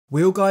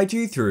We'll guide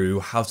you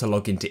through how to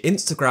log into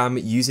Instagram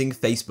using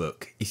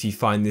Facebook. If you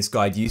find this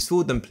guide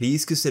useful, then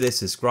please consider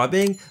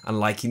subscribing and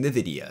liking the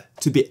video.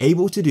 To be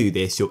able to do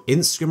this, your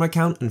Instagram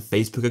account and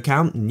Facebook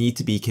account need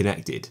to be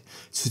connected.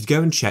 So to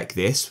go and check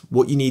this,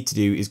 what you need to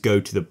do is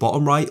go to the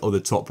bottom right or the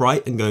top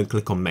right and go and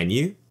click on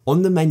menu.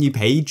 On the menu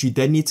page, you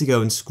then need to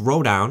go and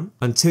scroll down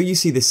until you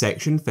see the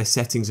section for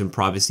settings and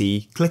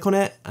privacy. Click on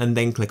it and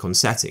then click on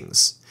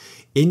settings.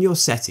 In your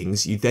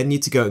settings, you then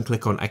need to go and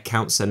click on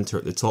account center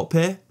at the top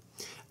here.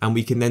 And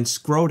we can then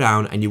scroll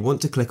down and you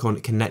want to click on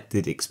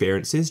connected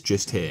experiences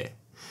just here.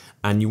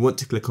 And you want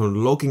to click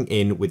on logging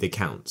in with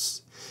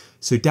accounts.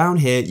 So down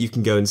here, you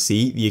can go and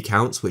see the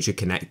accounts which are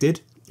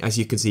connected. As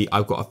you can see,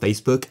 I've got a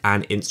Facebook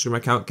and Instagram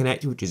account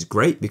connected, which is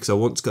great because I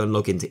want to go and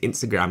log into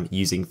Instagram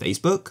using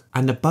Facebook.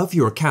 And above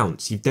your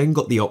accounts, you've then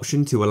got the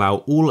option to allow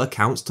all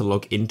accounts to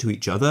log into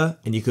each other.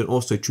 And you can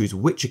also choose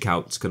which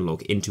accounts can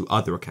log into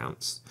other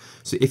accounts.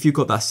 So if you've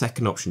got that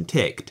second option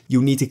ticked,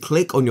 you'll need to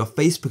click on your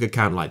Facebook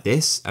account like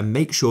this and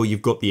make sure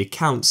you've got the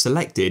account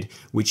selected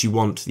which you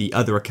want the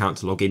other account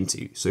to log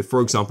into. So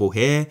for example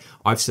here,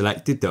 I've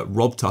selected that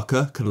Rob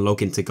Tucker can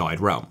log into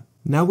GuideRealm.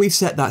 Now we've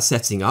set that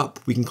setting up,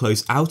 we can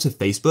close out of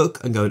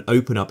Facebook and go and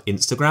open up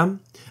Instagram.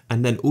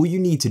 And then all you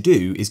need to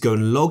do is go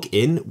and log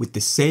in with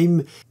the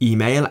same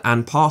email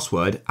and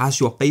password as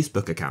your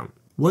Facebook account.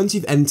 Once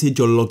you've entered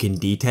your login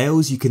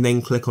details, you can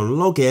then click on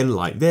login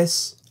like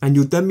this, and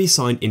you'll then be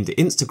signed into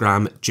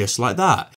Instagram just like that.